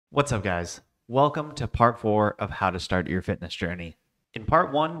What's up, guys? Welcome to part 4 of how to start your fitness journey. In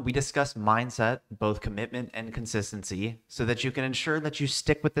part 1, we discussed mindset, both commitment and consistency, so that you can ensure that you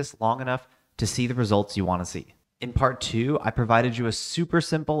stick with this long enough to see the results you want to see. In part 2, I provided you a super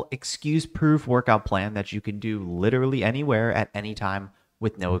simple, excuse-proof workout plan that you can do literally anywhere at any time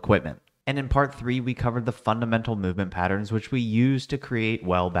with no equipment. And in part 3, we covered the fundamental movement patterns which we use to create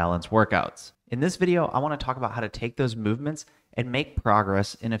well-balanced workouts. In this video, I want to talk about how to take those movements and make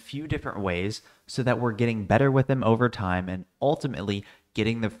progress in a few different ways so that we're getting better with them over time and ultimately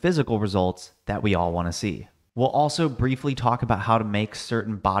getting the physical results that we all want to see. We'll also briefly talk about how to make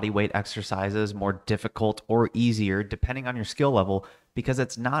certain body weight exercises more difficult or easier depending on your skill level, because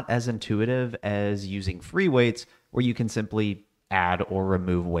it's not as intuitive as using free weights where you can simply add or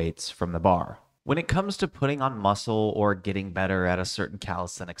remove weights from the bar. When it comes to putting on muscle or getting better at a certain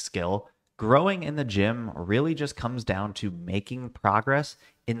calisthenic skill, growing in the gym really just comes down to making progress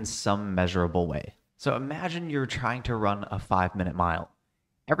in some measurable way. So imagine you're trying to run a 5-minute mile.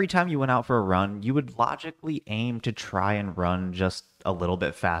 Every time you went out for a run, you would logically aim to try and run just a little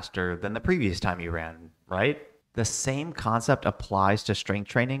bit faster than the previous time you ran, right? The same concept applies to strength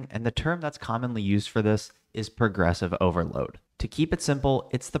training, and the term that's commonly used for this is progressive overload. To keep it simple,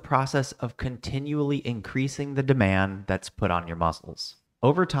 it's the process of continually increasing the demand that's put on your muscles.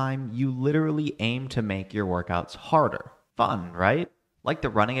 Over time, you literally aim to make your workouts harder. Fun, right? Like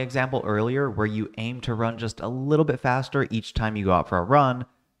the running example earlier, where you aim to run just a little bit faster each time you go out for a run,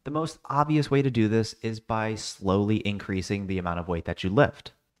 the most obvious way to do this is by slowly increasing the amount of weight that you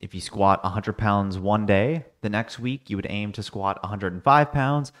lift. If you squat 100 pounds one day, the next week you would aim to squat 105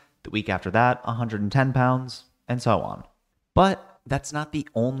 pounds, the week after that 110 pounds, and so on. But that's not the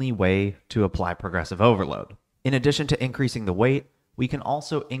only way to apply progressive overload. In addition to increasing the weight, we can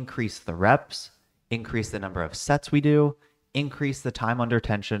also increase the reps, increase the number of sets we do, increase the time under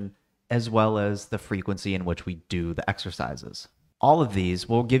tension, as well as the frequency in which we do the exercises. All of these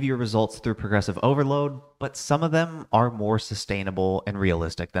will give you results through progressive overload, but some of them are more sustainable and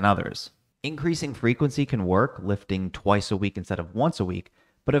realistic than others. Increasing frequency can work, lifting twice a week instead of once a week,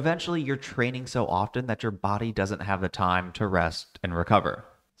 but eventually you're training so often that your body doesn't have the time to rest and recover.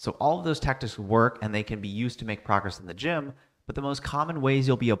 So all of those tactics work and they can be used to make progress in the gym, but the most common ways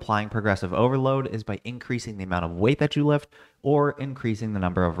you'll be applying progressive overload is by increasing the amount of weight that you lift or increasing the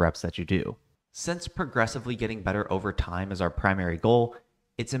number of reps that you do. Since progressively getting better over time is our primary goal,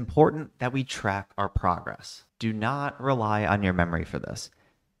 it's important that we track our progress. Do not rely on your memory for this.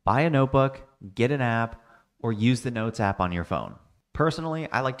 Buy a notebook, get an app, or use the Notes app on your phone. Personally,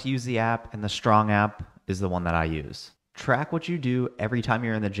 I like to use the app, and the Strong app is the one that I use. Track what you do every time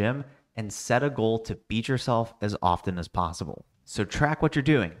you're in the gym and set a goal to beat yourself as often as possible. So track what you're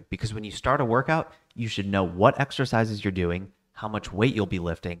doing, because when you start a workout, you should know what exercises you're doing, how much weight you'll be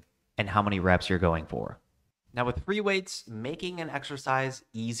lifting, and how many reps you're going for. Now with free weights, making an exercise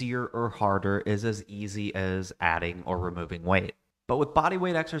easier or harder is as easy as adding or removing weight. But with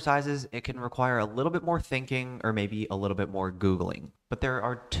bodyweight exercises, it can require a little bit more thinking or maybe a little bit more Googling. But there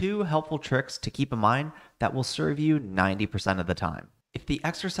are 2 helpful tricks to keep in mind that will serve you 90% of the time. If the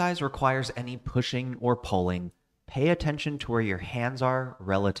exercise requires any pushing or pulling, pay attention to where your hands are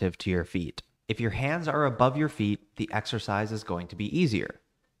relative to your feet. If your hands are above your feet, the exercise is going to be easier.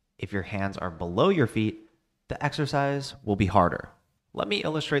 If your hands are below your feet, the exercise will be harder. Let me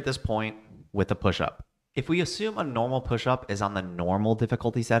illustrate this point with a push-up. If we assume a normal push-up is on the normal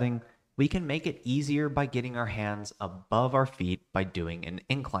difficulty setting, we can make it easier by getting our hands above our feet by doing an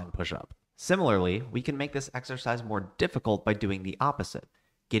incline push-up. Similarly, we can make this exercise more difficult by doing the opposite,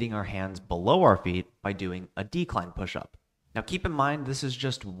 getting our hands below our feet by doing a decline push-up. Now keep in mind, this is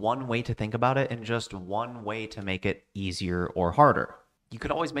just one way to think about it and just one way to make it easier or harder. You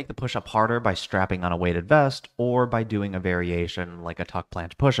could always make the push-up harder by strapping on a weighted vest or by doing a variation like a tuck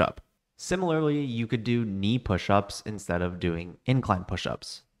planche push-up. Similarly, you could do knee push-ups instead of doing incline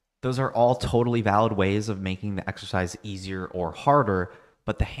push-ups. Those are all totally valid ways of making the exercise easier or harder,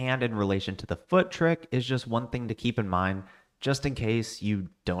 but the hand in relation to the foot trick is just one thing to keep in mind, just in case you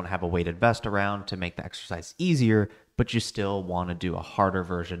don't have a weighted vest around to make the exercise easier, but you still want to do a harder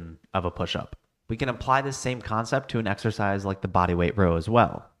version of a push-up. We can apply this same concept to an exercise like the bodyweight row as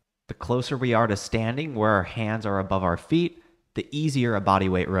well. The closer we are to standing where our hands are above our feet, the easier a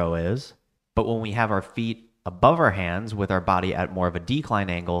bodyweight row is. But when we have our feet above our hands with our body at more of a decline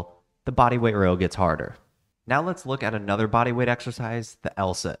angle, the bodyweight row gets harder. Now let's look at another bodyweight exercise, the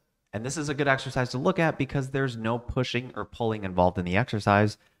L-sit. And this is a good exercise to look at because there's no pushing or pulling involved in the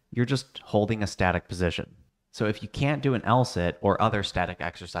exercise. You're just holding a static position. So if you can't do an L-sit or other static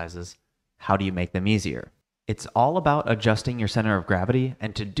exercises, how do you make them easier? It's all about adjusting your center of gravity,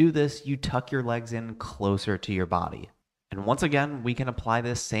 and to do this, you tuck your legs in closer to your body. And once again, we can apply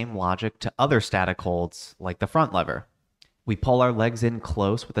this same logic to other static holds, like the front lever. We pull our legs in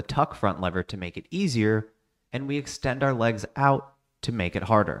close with a tuck front lever to make it easier, and we extend our legs out to make it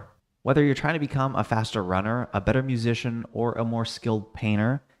harder. Whether you're trying to become a faster runner, a better musician, or a more skilled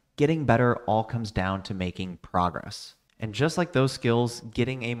painter, getting better all comes down to making progress. And just like those skills,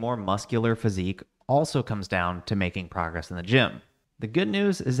 getting a more muscular physique also comes down to making progress in the gym. The good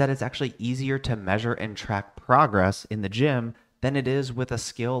news is that it's actually easier to measure and track progress in the gym than it is with a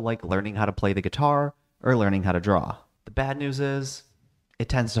skill like learning how to play the guitar or learning how to draw. The bad news is it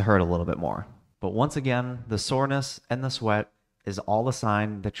tends to hurt a little bit more. But once again, the soreness and the sweat is all a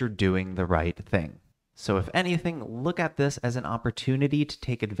sign that you're doing the right thing. So if anything, look at this as an opportunity to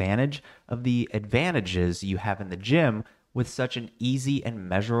take advantage of the advantages you have in the gym with such an easy and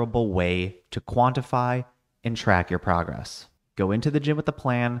measurable way to quantify and track your progress. Go into the gym with a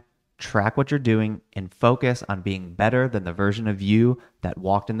plan, track what you're doing, and focus on being better than the version of you that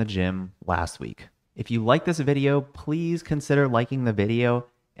walked in the gym last week. If you like this video, please consider liking the video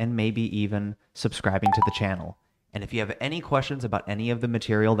and maybe even subscribing to the channel. And if you have any questions about any of the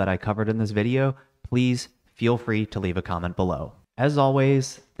material that I covered in this video, please feel free to leave a comment below. As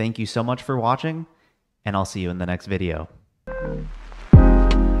always, thank you so much for watching, and I'll see you in the next video.